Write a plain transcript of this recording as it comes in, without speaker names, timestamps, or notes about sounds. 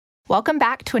Welcome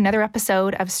back to another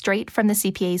episode of Straight from the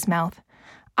CPA's Mouth.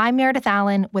 I'm Meredith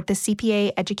Allen with the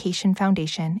CPA Education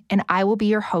Foundation, and I will be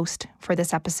your host for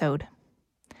this episode.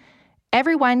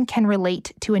 Everyone can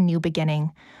relate to a new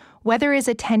beginning, whether it's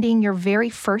attending your very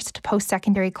first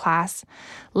post-secondary class,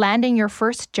 landing your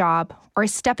first job, or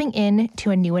stepping into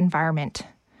a new environment.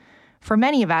 For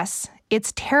many of us,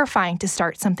 it's terrifying to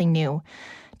start something new,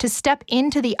 to step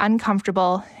into the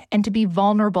uncomfortable, and to be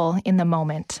vulnerable in the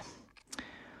moment.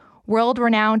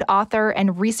 World-renowned author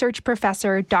and research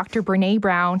professor Dr. Brené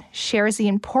Brown shares the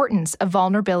importance of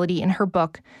vulnerability in her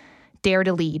book, Dare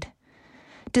to Lead.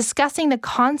 Discussing the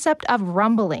concept of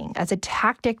rumbling as a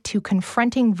tactic to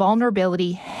confronting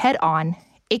vulnerability head-on,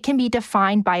 it can be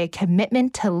defined by a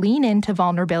commitment to lean into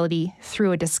vulnerability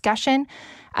through a discussion,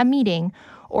 a meeting,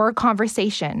 or a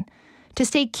conversation, to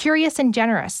stay curious and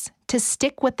generous, to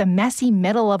stick with the messy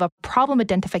middle of a problem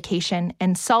identification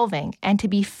and solving, and to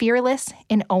be fearless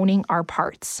in owning our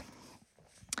parts.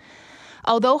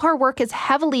 Although her work is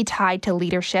heavily tied to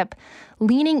leadership,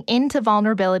 leaning into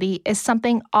vulnerability is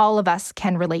something all of us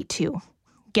can relate to,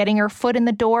 getting our foot in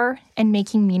the door and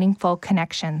making meaningful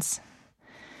connections.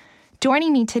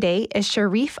 Joining me today is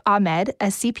Sharif Ahmed, a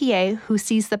CPA who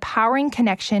sees the powering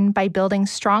connection by building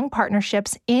strong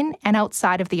partnerships in and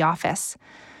outside of the office.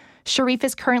 Sharif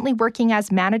is currently working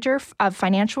as manager of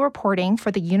financial reporting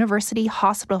for the University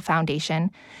Hospital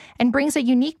Foundation and brings a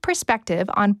unique perspective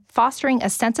on fostering a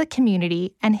sense of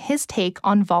community and his take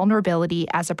on vulnerability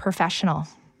as a professional.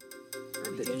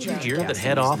 Did you hear that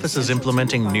head office is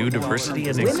implementing new diversity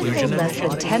and inclusion initiatives?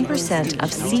 Less than 10%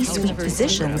 of C-suite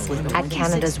positions at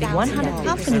Canada's 100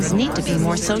 companies need to be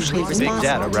more socially responsible. Big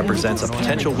data represents a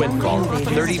potential windfall of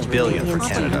 $30 billion for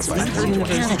Canada by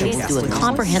 2020. Do a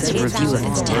comprehensive review of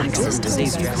its tax system.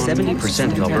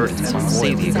 70% of Albertans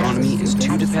say the economy is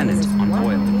too dependent on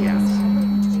oil and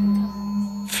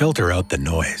gas. Filter out the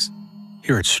noise.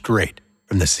 Hear it straight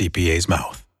from the CPA's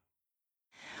mouth.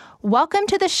 Welcome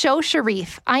to the show,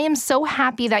 Sharif. I am so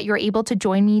happy that you're able to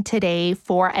join me today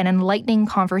for an enlightening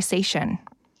conversation.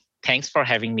 Thanks for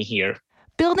having me here.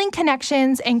 Building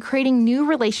connections and creating new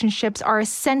relationships are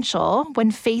essential when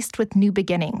faced with new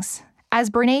beginnings. As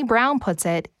Brené Brown puts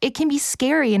it, it can be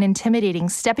scary and intimidating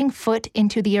stepping foot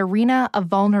into the arena of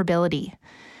vulnerability.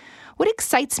 What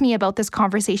excites me about this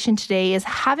conversation today is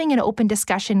having an open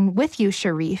discussion with you,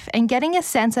 Sharif, and getting a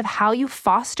sense of how you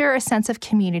foster a sense of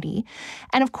community,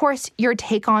 and of course, your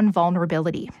take on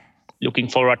vulnerability. Looking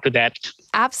forward to that.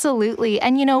 Absolutely.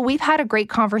 And, we've had a great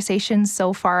conversation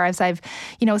so far as I've,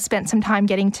 spent some time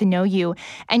getting to know you.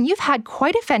 And you've had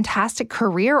quite a fantastic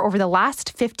career over the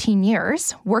last 15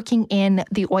 years, working in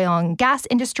the oil and gas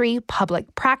industry,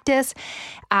 public practice,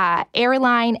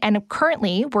 airline, and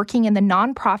currently working in the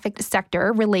nonprofit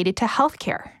sector related to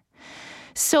healthcare.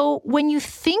 So when you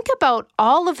think about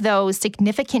all of those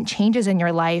significant changes in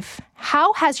your life,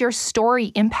 how has your story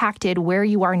impacted where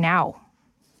you are now?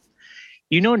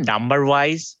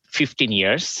 Number-wise, 15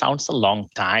 years sounds a long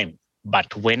time.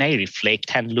 But when I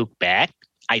reflect and look back,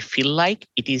 I feel like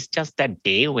it is just that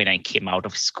day when I came out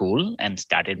of school and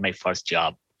started my first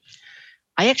job.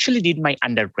 I actually did my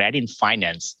undergrad in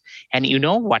finance. And you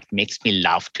know what makes me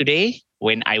laugh today?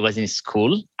 When I was in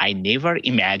school, I never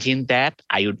imagined that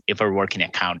I would ever work in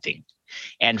accounting.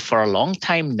 And for a long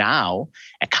time now,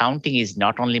 accounting is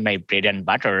not only my bread and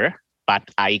butter, but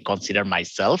I consider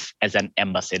myself as an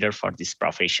ambassador for this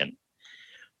profession.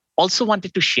 Also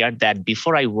wanted to share that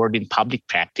before I worked in public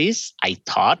practice, I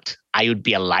thought I would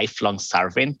be a lifelong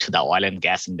servant to the oil and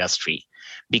gas industry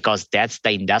because that's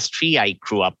the industry I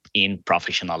grew up in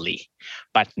professionally.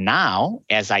 But now,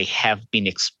 as I have been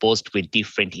exposed with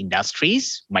different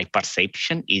industries, my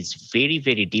perception is very,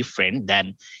 very different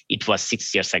than it was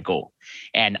 6 years ago.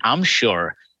 And I'm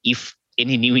sure if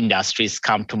any new industries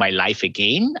come to my life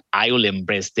again, I will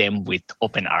embrace them with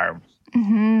open arms.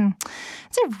 Mm-hmm.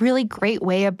 It's a really great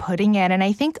way of putting it. And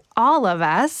I think all of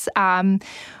us,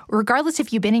 regardless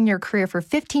if you've been in your career for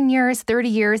 15 years, 30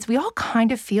 years, we all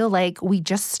kind of feel like we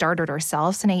just started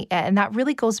ourselves. And that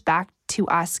really goes back to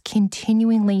us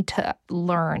continually to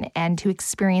learn and to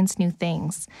experience new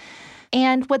things.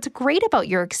 And what's great about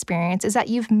your experience is that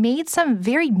you've made some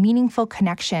very meaningful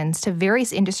connections to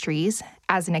various industries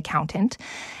as an accountant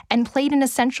and played an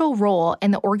essential role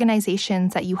in the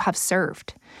organizations that you have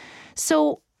served.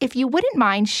 So if you wouldn't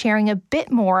mind sharing a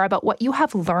bit more about what you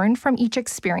have learned from each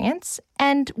experience,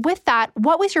 and with that,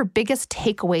 what was your biggest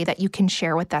takeaway that you can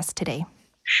share with us today?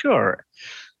 Sure.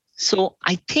 So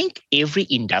I think every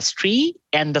industry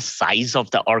and the size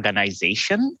of the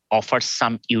organization offers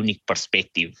some unique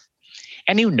perspective.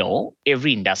 And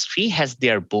every industry has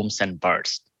their booms and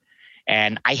bursts.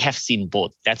 And I have seen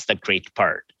both. That's the great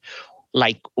part.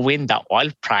 Like when the oil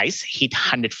price hit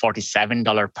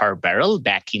 $147 per barrel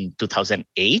back in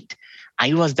 2008,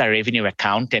 I was the revenue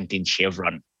accountant in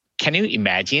Chevron. Can you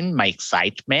imagine my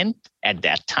excitement at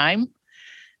that time?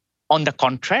 On the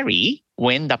contrary,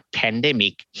 when the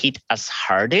pandemic hit us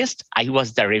hardest, I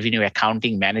was the revenue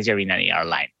accounting manager in an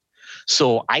airline.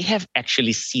 So I have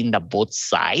actually seen the both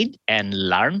side and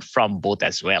learned from both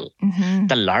as well. Mm-hmm.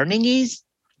 The learning is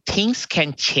things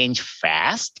can change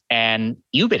fast and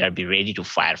you better be ready to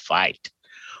firefight.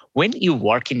 When you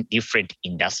work in different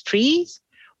industries,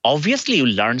 obviously you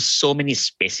learn so many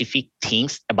specific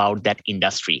things about that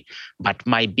industry. But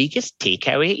my biggest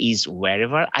takeaway is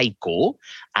wherever I go,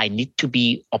 I need to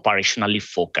be operationally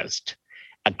focused,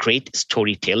 a great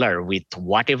storyteller with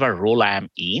whatever role I am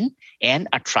in, and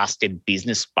a trusted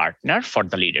business partner for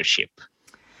the leadership.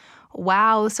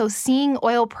 Wow. So seeing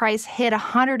oil price hit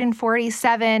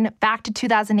 147 back to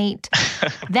 2008,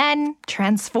 then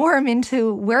transform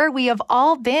into where we have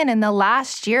all been in the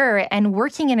last year and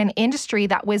working in an industry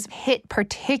that was hit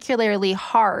particularly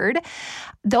hard.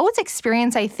 Those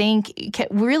experiences, I think,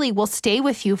 really will stay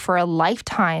with you for a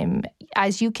lifetime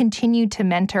as you continue to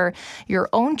mentor your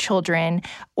own children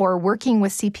or working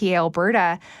with CPA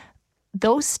Alberta.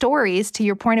 Those stories, to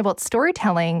your point about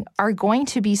storytelling, are going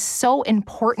to be so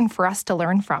important for us to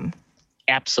learn from.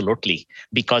 Absolutely,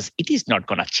 because it is not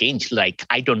going to change. Like,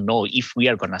 I don't know if we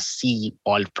are going to see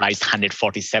oil price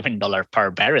 $147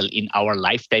 per barrel in our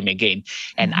lifetime again.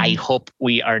 And I hope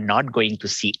we are not going to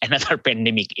see another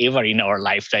pandemic ever in our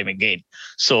lifetime again.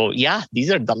 So yeah,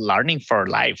 these are the learning for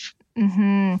life.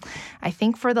 Mm-hmm. I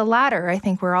think for the latter, I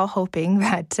think we're all hoping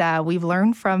that we've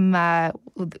learned from,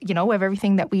 of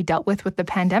everything that we dealt with the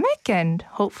pandemic and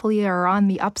hopefully are on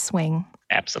the upswing.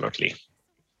 Absolutely.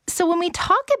 So when we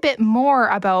talk a bit more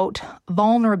about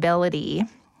vulnerability,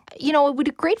 it would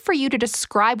be great for you to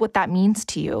describe what that means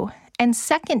to you. And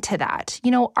second to that,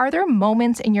 are there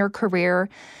moments in your career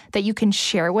that you can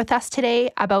share with us today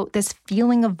about this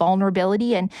feeling of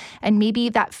vulnerability and maybe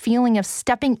that feeling of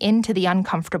stepping into the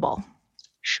uncomfortable?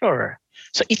 Sure.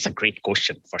 So it's a great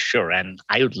question for sure. And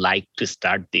I would like to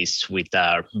start this with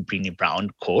a Brené Brown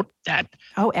quote that,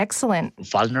 oh, excellent.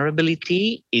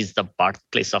 Vulnerability is the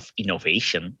birthplace of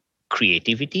innovation,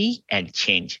 creativity, and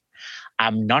change.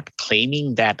 I'm not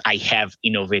claiming that I have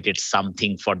innovated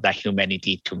something for the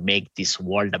humanity to make this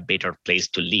world a better place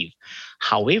to live.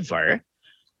 However,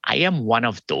 I am one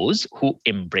of those who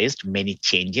embraced many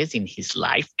changes in his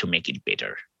life to make it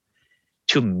better.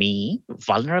 To me,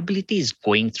 vulnerability is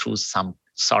going through some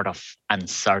sort of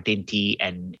uncertainty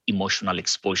and emotional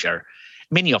exposure.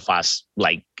 Many of us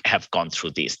have gone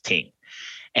through this thing.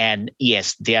 And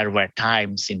yes, there were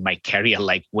times in my career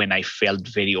when I felt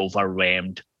very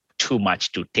overwhelmed, too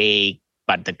much to take.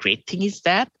 But the great thing is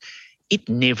that it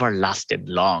never lasted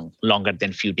longer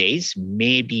than few days,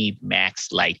 maybe max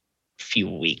few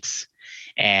weeks.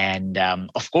 And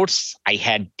of course, I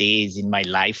had days in my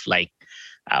life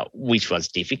which was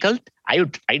difficult.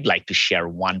 I'd like to share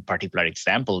one particular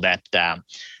example that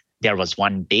there was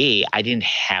one day I didn't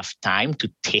have time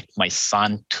to take my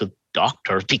son to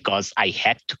doctor because I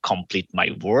had to complete my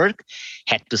work,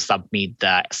 had to submit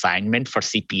the assignment for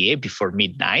CPA before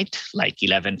midnight,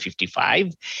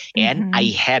 11:55. And I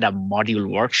had a module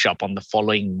workshop on the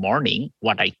following morning,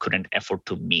 what I couldn't afford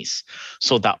to miss.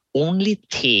 So the only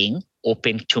thing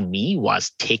open to me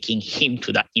was taking him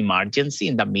to the emergency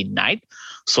in the midnight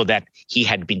so that he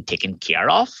had been taken care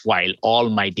of while all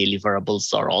my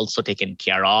deliverables are also taken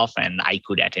care of and I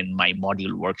could attend my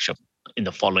module workshop in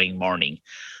the following morning.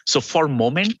 So for a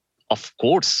moment, of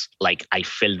course, I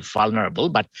felt vulnerable,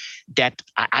 but that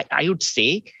I would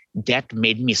say that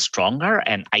made me stronger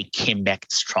and I came back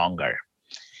stronger.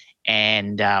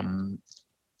 And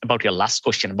about your last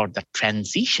question about the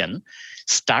transition,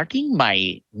 starting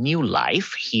my new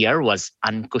life here was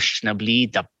unquestionably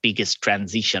the biggest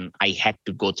transition I had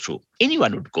to go through.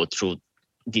 Anyone would go through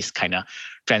this kind of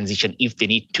transition if they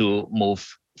need to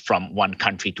move from one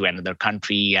country to another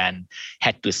country and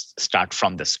had to start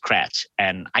from the scratch.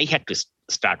 And I had to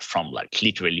start from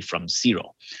literally from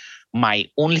zero. My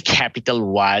only capital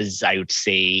was, I would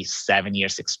say, 7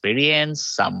 years experience,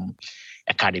 some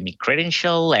academic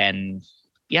credential, and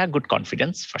good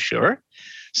confidence for sure.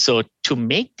 So to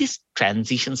make this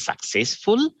transition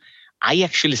successful, I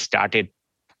actually started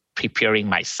preparing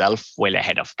myself well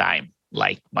ahead of time.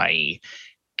 My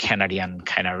Canadian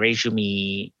kind of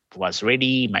resume was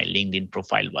ready, my LinkedIn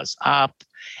profile was up,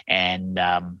 and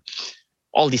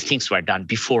all these things were done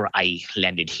before I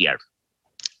landed here.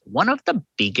 One of the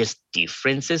biggest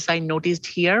differences I noticed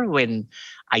here when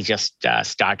I just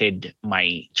started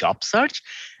my job search,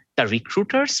 the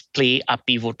recruiters play a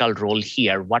pivotal role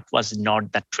here, what was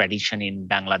not the tradition in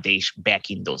Bangladesh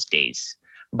back in those days.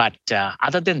 But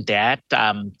other than that,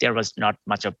 there was not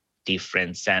much of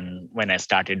difference. And when I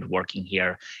started working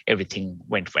here, everything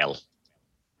went well.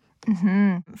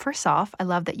 Mm-hmm. First off, I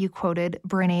love that you quoted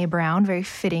Brené Brown, very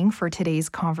fitting for today's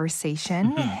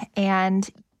conversation. Mm-hmm. And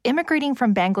immigrating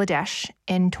from Bangladesh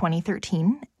in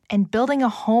 2013 and building a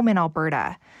home in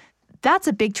Alberta, that's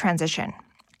a big transition.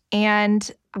 And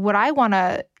what I want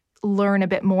to learn a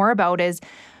bit more about is,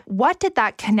 what did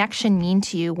that connection mean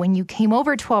to you when you came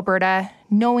over to Alberta,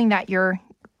 knowing that you're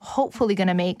hopefully going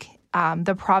to make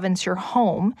the province your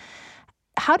home?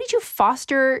 How did you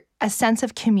foster a sense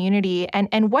of community,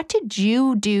 and what did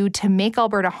you do to make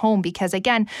Alberta home? Because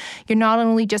again, you're not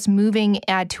only just moving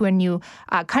to a new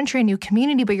country, a new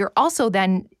community, but you're also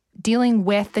then dealing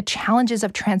with the challenges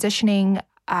of transitioning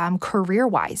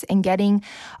career-wise and getting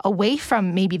away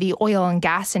from maybe the oil and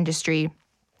gas industry,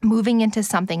 moving into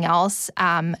something else,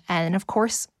 and of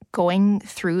course, going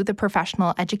through the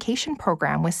professional education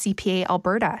program with CPA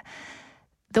Alberta.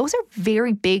 Those are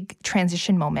very big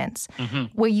transition moments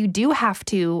where you do have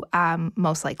to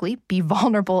most likely be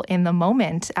vulnerable in the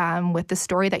moment with the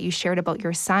story that you shared about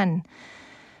your son.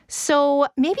 So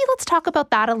maybe let's talk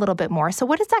about that a little bit more. So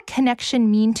what does that connection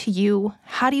mean to you?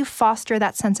 How do you foster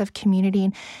that sense of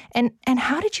community? And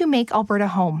how did you make Alberta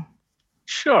home?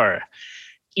 Sure.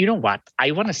 You know what?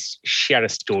 I want to share a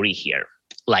story here.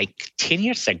 Like 10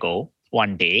 years ago,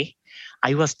 one day,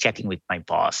 I was chatting with my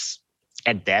boss.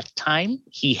 At that time,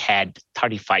 he had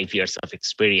 35 years of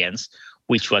experience,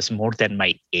 which was more than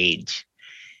my age.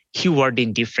 He worked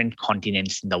in different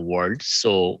continents in the world,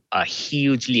 so a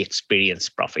hugely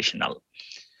experienced professional.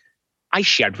 I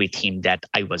shared with him that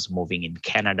I was moving in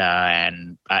Canada,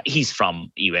 and he's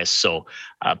from US, so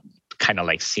kind of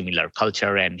like similar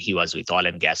culture, and he was with oil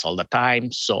and gas all the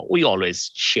time. So we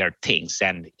always shared things,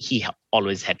 and he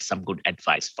always had some good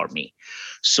advice for me.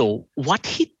 So what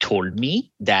he told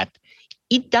me that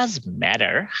it does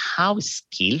matter how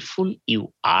skillful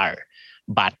you are,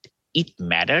 but it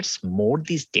matters more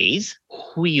these days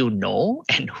who you know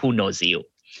and who knows you.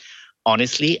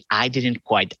 Honestly, I didn't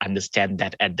quite understand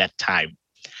that at that time.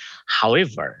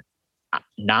 However,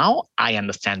 now I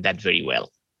understand that very well.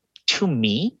 To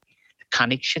me,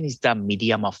 connection is the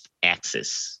medium of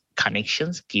access.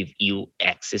 Connections give you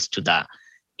access to the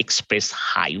express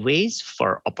highways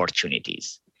for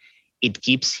opportunities. It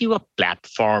gives you a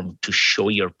platform to show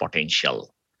your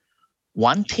potential.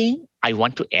 One thing I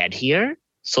want to add here,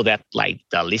 so that like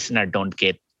the listener don't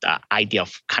get the idea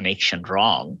of connection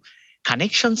wrong.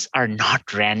 Connections are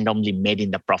not randomly made in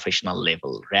the professional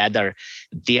level. Rather,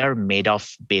 they are made of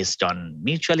based on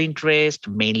mutual interest,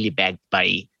 mainly backed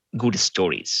by good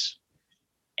stories.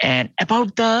 And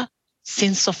about the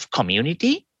sense of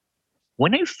community,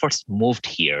 when I first moved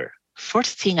here,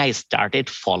 first thing I started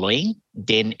following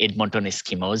then Edmonton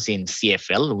Eskimos in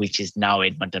CFL, which is now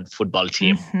Edmonton football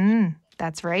team. Mm-hmm.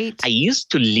 That's right. I used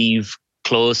to live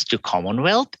close to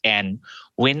Commonwealth, and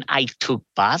when I took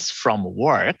bus from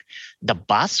work, the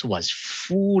bus was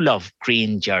full of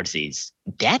green jerseys.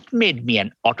 That made me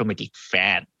an automatic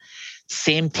fan.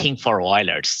 Same thing for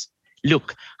Oilers.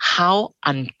 Look how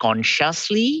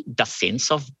unconsciously the sense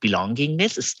of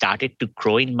belongingness started to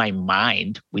grow in my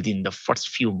mind within the first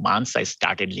few months I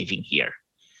started living here.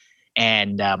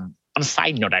 And on a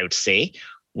side note, I would say,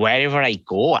 wherever I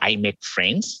go, I make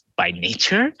friends by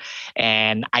nature.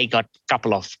 And I got a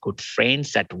couple of good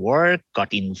friends at work,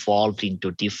 got involved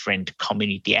into different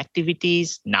community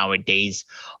activities. Nowadays,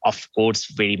 of course,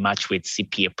 very much with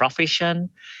CPA profession.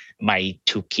 My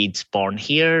 2 kids born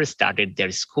here started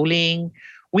their schooling.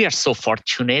 We are so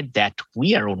fortunate that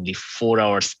we are only 4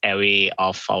 hours away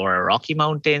of our Rocky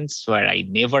Mountains, where I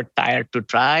never tired to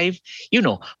drive. You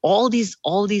know, all these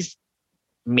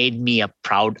made me a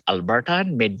proud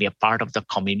Albertan, made me a part of the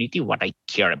community, what I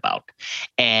care about.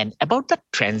 And about the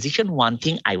transition, one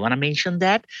thing I want to mention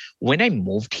that when I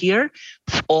moved here,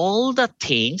 all the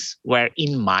things were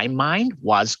in my mind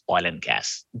was oil and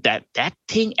gas. That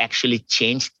thing actually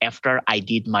changed after I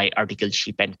did my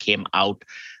articleship and came out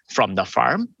from the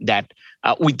farm, that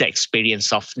with the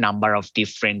experience of number of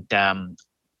different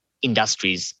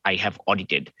industries I have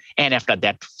audited. And after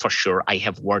that, for sure, I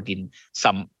have worked in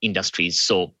some industries.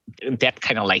 So that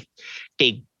kind of like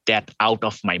take that out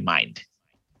of my mind.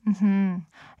 Mm-hmm.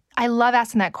 I love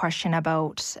asking that question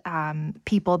about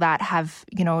people that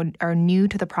are new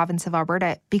to the province of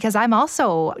Alberta, because I'm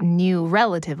also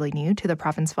relatively new to the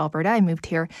province of Alberta. I moved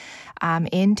here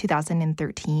in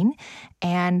 2013.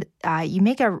 And you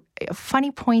make a funny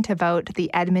point about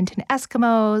the Edmonton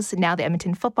Eskimos, now the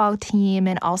Edmonton football team,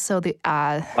 and also the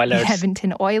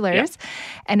Edmonton Oilers. Yeah.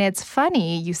 And it's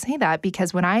funny you say that,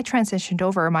 because when I transitioned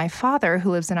over, my father,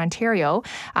 who lives in Ontario,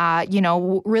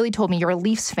 really told me you're a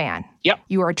Leafs fan. Yep.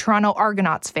 You are a Toronto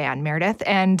Argonauts fan, Meredith.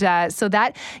 And so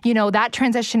that, that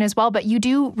transition as well. But you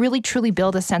do really, truly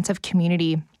build a sense of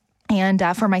community. And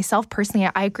for myself personally,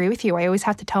 I agree with you. I always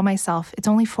have to tell myself it's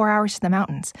only 4 hours to the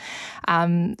mountains.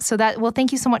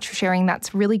 Thank you so much for sharing.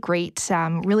 That's really great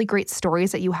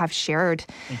stories that you have shared.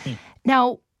 Mm-hmm.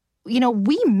 Now,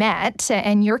 we met,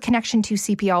 and your connection to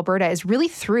CPA Alberta is really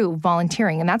through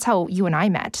volunteering, and that's how you and I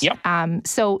met. Yep.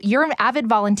 So you're an avid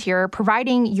volunteer,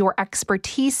 providing your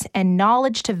expertise and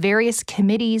knowledge to various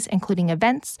committees, including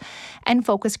events and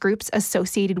focus groups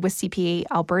associated with CPA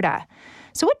Alberta.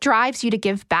 So what drives you to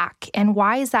give back, and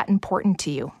why is that important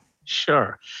to you?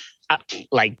 Sure.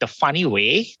 Like the funny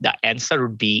way, the answer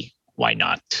would be, why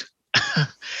not?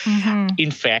 Mm-hmm.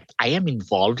 In fact, I am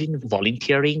involved in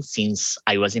volunteering since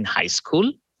I was in high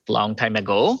school, a long time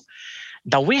ago.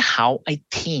 The way how I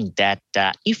think that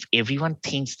if everyone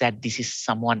thinks that this is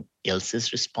someone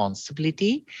else's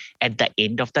responsibility, at the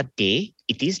end of the day,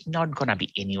 it is not going to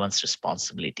be anyone's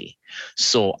responsibility.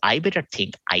 So I better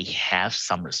think I have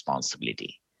some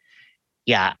responsibility.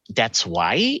 Yeah, that's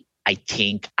why I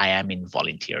think I am in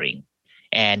volunteering.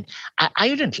 And I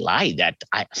wouldn't lie that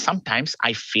sometimes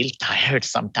I feel tired,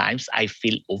 sometimes I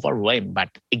feel overwhelmed. But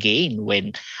again,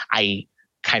 when I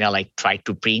kind of try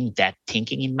to bring that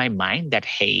thinking in my mind that,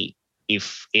 hey,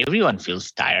 if everyone feels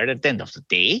tired at the end of the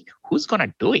day, who's going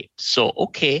to do it? So,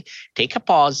 okay, take a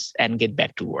pause and get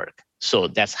back to work. So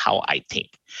that's how I think.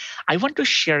 I want to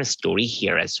share a story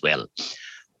here as well.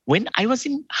 When I was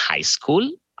in high school,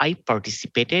 I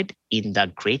participated in the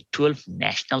grade 12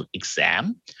 national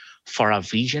exam for a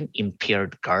vision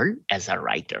impaired girl as a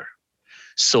writer.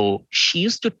 So she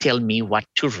used to tell me what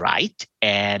to write,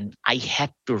 and I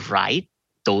had to write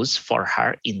those for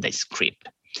her in the script.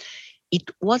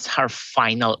 It was her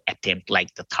final attempt,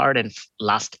 like the third and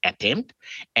last attempt.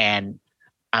 And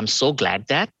I'm so glad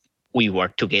that we were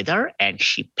together and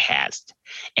she passed.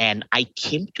 And I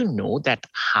came to know that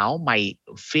how my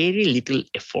very little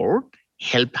effort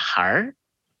helped her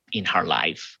in her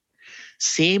life.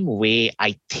 Same way,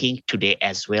 I think today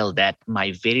as well that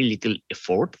my very little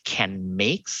effort can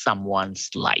make someone's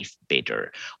life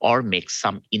better or make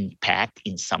some impact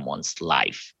in someone's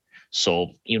life.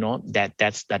 So,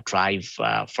 that's the drive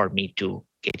for me to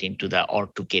get into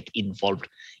to get involved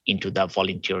into the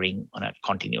volunteering on a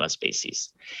continuous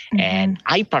basis. Mm-hmm. And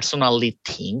I personally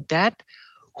think that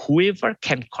whoever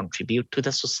can contribute to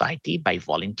the society by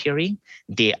volunteering,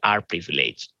 they are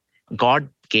privileged. God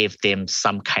gave them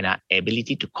some kind of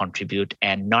ability to contribute,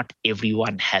 and not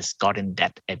everyone has gotten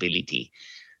that ability.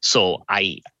 So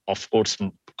I, of course,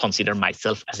 consider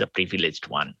myself as a privileged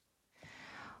one.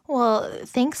 Well,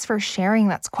 thanks for sharing.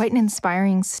 That's quite an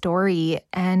inspiring story.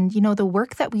 And, the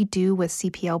work that we do with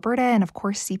CPA Alberta and, of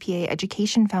course, CPA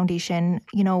Education Foundation,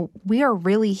 we are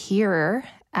really here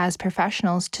as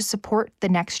professionals to support the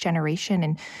next generation.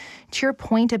 And to your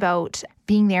point about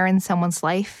being there in someone's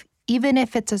life, even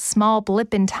if it's a small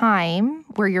blip in time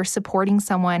where you're supporting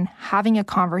someone, having a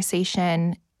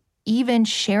conversation, even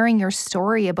sharing your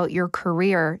story about your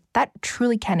career, that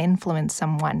truly can influence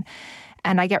someone.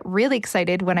 And I get really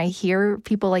excited when I hear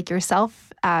people like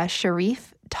yourself,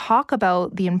 Sharif, talk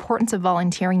about the importance of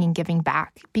volunteering and giving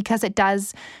back, because it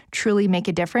does truly make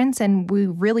a difference, and we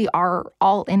really are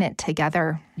all in it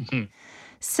together. Mm-hmm.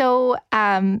 So,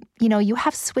 you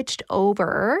have switched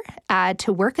over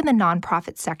to work in the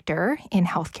nonprofit sector in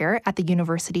healthcare at the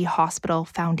University Hospital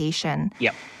Foundation.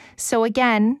 Yep. So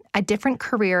again, a different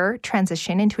career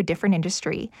transition into a different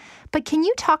industry. But can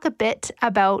you talk a bit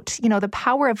about, the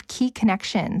power of key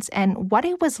connections and what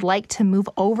it was like to move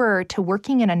over to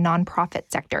working in a nonprofit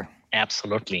sector?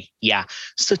 Absolutely. Yeah.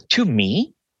 So to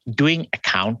me, doing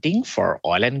accounting for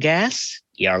oil and gas,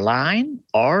 airline,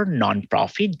 or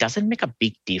nonprofit doesn't make a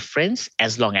big difference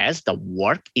as long as the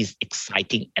work is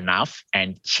exciting enough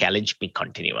and challenge me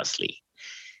continuously.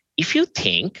 If you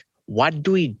think, what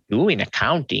do we do in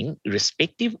accounting,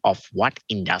 irrespective of what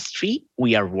industry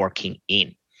we are working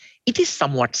in? It is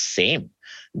somewhat same.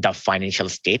 The financial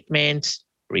statements,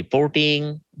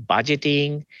 reporting,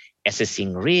 budgeting,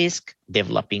 assessing risk,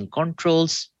 developing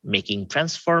controls, making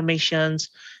transformations,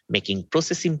 making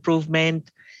process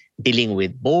improvement, dealing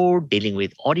with board, dealing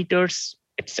with auditors,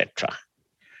 etc.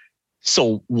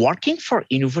 So working for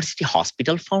University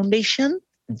Hospital Foundation,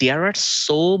 there are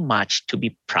so much to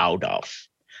be proud of.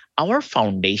 Our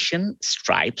foundation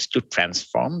strives to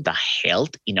transform the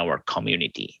health in our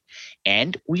community,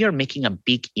 and we are making a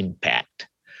big impact.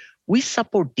 We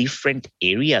support different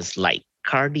areas like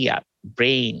cardiac,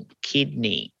 brain,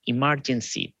 kidney,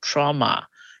 emergency, trauma,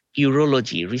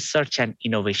 urology, research and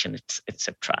innovation,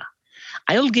 etc.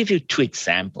 I'll give you 2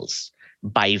 examples.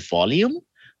 By volume,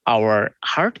 our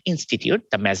Heart Institute,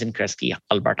 the Mazen Kresge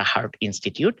Alberta Heart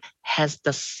Institute, has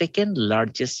the second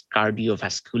largest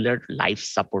cardiovascular life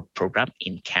support program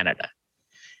in Canada.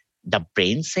 The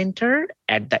Brain Center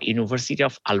at the University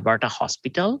of Alberta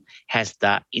Hospital has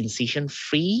the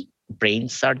incision-free brain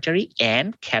surgery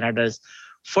and Canada's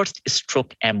first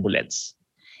stroke ambulance.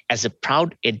 As a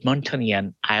proud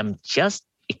Edmontonian, I am just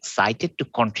excited to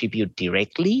contribute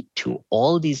directly to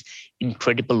all this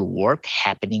incredible work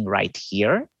happening right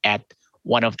here at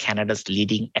one of Canada's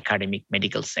leading academic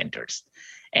medical centers.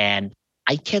 And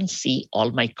I can see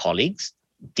all my colleagues,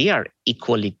 they are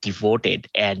equally devoted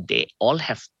and they all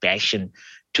have passion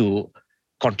to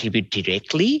contribute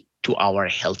directly to our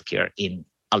healthcare in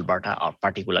Alberta, or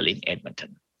particularly in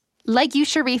Edmonton. Like you,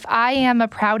 Sharif, I am a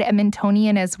proud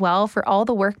Edmontonian as well for all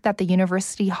the work that the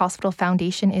University Hospital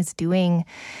Foundation is doing.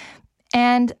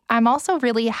 And I'm also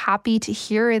really happy to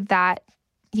hear that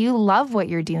you love what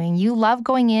you're doing. You love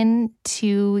going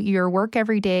into your work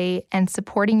every day and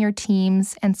supporting your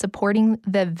teams and supporting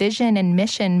the vision and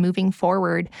mission moving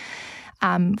forward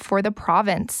for the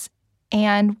province.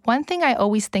 And one thing I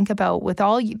always think about with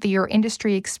all your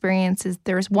industry experience is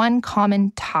there's one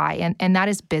common tie, and that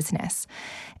is business.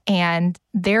 And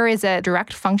there is a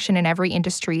direct function in every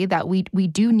industry that we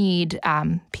do need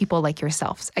people like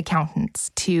yourselves,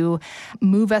 accountants, to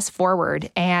move us forward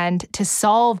and to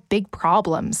solve big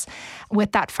problems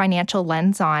with that financial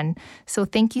lens on. So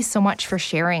thank you so much for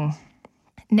sharing.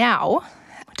 Now,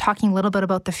 talking a little bit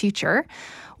about the future,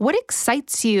 what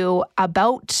excites you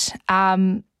about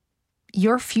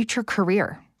your future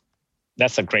career?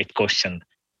 That's a great question.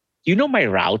 You know, my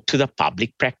route to the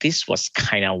public practice was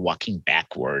kind of walking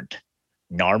backward.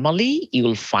 Normally, you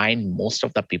will find most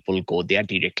of the people go there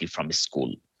directly from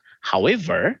school.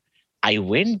 However, I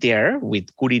went there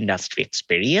with good industry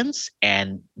experience,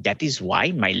 and that is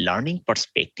why my learning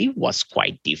perspective was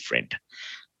quite different.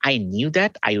 I knew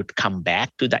that I would come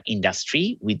back to the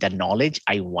industry with the knowledge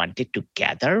I wanted to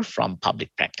gather from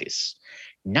public practice.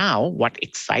 Now, what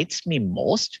excites me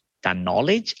most, the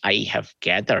knowledge I have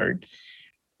gathered.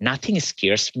 Nothing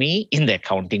scares me in the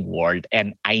accounting world,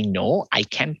 and I know I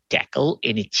can tackle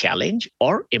any challenge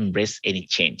or embrace any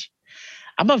change.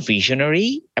 I'm a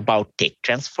visionary about tech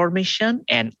transformation,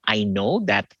 and I know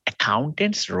that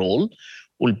accountant's role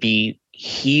will be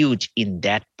huge in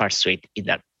that pursuit in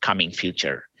the coming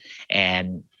future.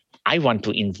 And I want to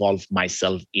involve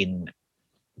myself in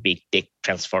big tech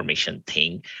transformation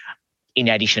thing in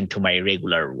addition to my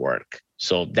regular work.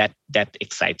 So that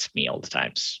excites me all the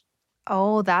times.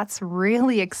 Oh, that's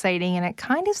really exciting. And it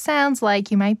kind of sounds like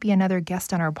you might be another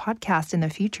guest on our podcast in the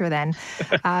future then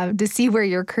to see where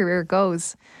your career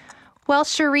goes. Well,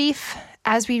 Sharif,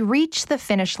 as we reach the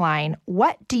finish line,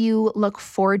 what do you look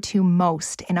forward to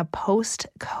most in a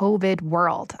post-COVID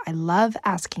world? I love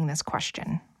asking this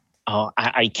question. Oh,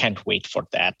 I can't wait for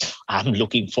that. I'm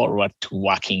looking forward to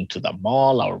walking to the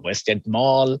mall, our West End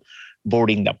Mall,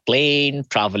 boarding the plane,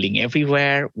 traveling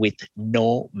everywhere with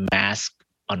no mask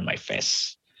on my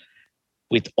face.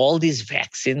 With all these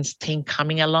vaccines thing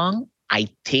coming along, I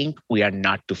think we are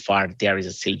not too far. There is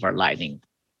a silver lining.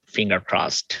 Finger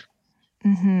crossed.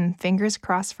 Fingers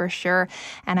crossed for sure.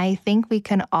 And I think we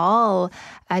can all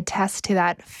attest to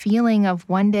that feeling of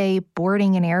one day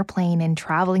boarding an airplane and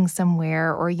traveling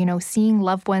somewhere, or, seeing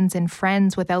loved ones and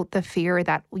friends without the fear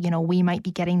that, we might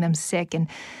be getting them sick. And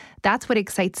that's what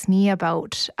excites me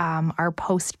about our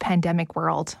post-pandemic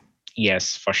world.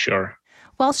 Yes, for sure.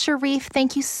 Well, Sharif,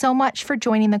 thank you so much for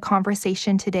joining the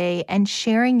conversation today and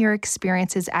sharing your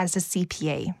experiences as a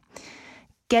CPA.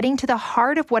 Getting to the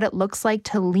heart of what it looks like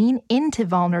to lean into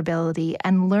vulnerability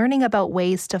and learning about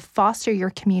ways to foster your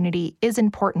community is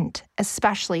important,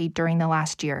 especially during the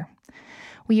last year.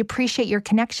 We appreciate your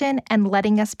connection and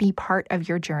letting us be part of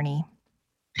your journey.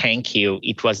 Thank you.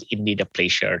 It was indeed a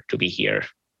pleasure to be here.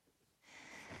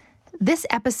 This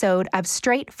episode of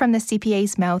Straight from the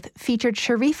CPA's Mouth featured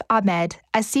Sharif Ahmed,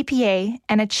 a CPA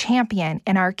and a champion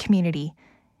in our community.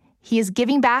 He is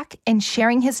giving back and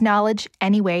sharing his knowledge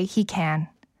any way he can.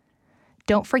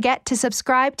 Don't forget to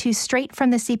subscribe to Straight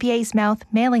from the CPA's Mouth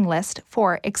mailing list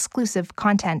for exclusive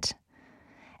content.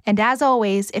 And as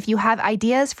always, if you have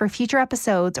ideas for future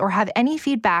episodes or have any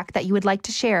feedback that you would like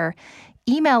to share,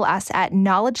 email us at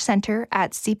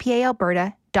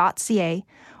knowledgecenter@cpaalberta.ca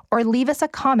or leave us a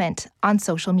comment on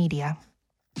social media.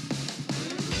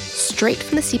 Straight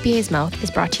from the CPA's Mouth is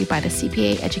brought to you by the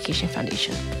CPA Education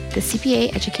Foundation. The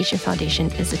CPA Education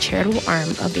Foundation is the charitable arm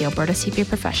of the Alberta CPA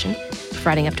profession,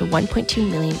 providing up to $1.2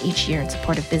 million each year in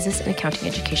support of business and accounting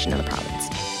education in the province.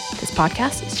 This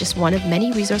podcast is just one of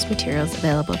many resource materials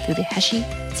available through the HESHI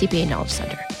CPA Knowledge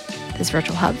Center. This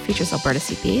virtual hub features Alberta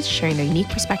CPAs sharing their unique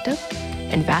perspective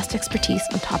and vast expertise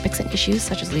on topics and issues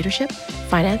such as leadership,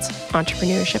 finance,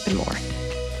 entrepreneurship, and more.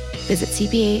 Visit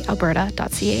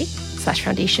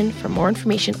cpaalberta.ca/foundation for more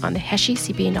information on the HESHI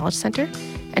CPA Knowledge Center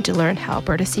and to learn how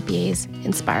Alberta CPAs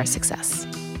inspire success.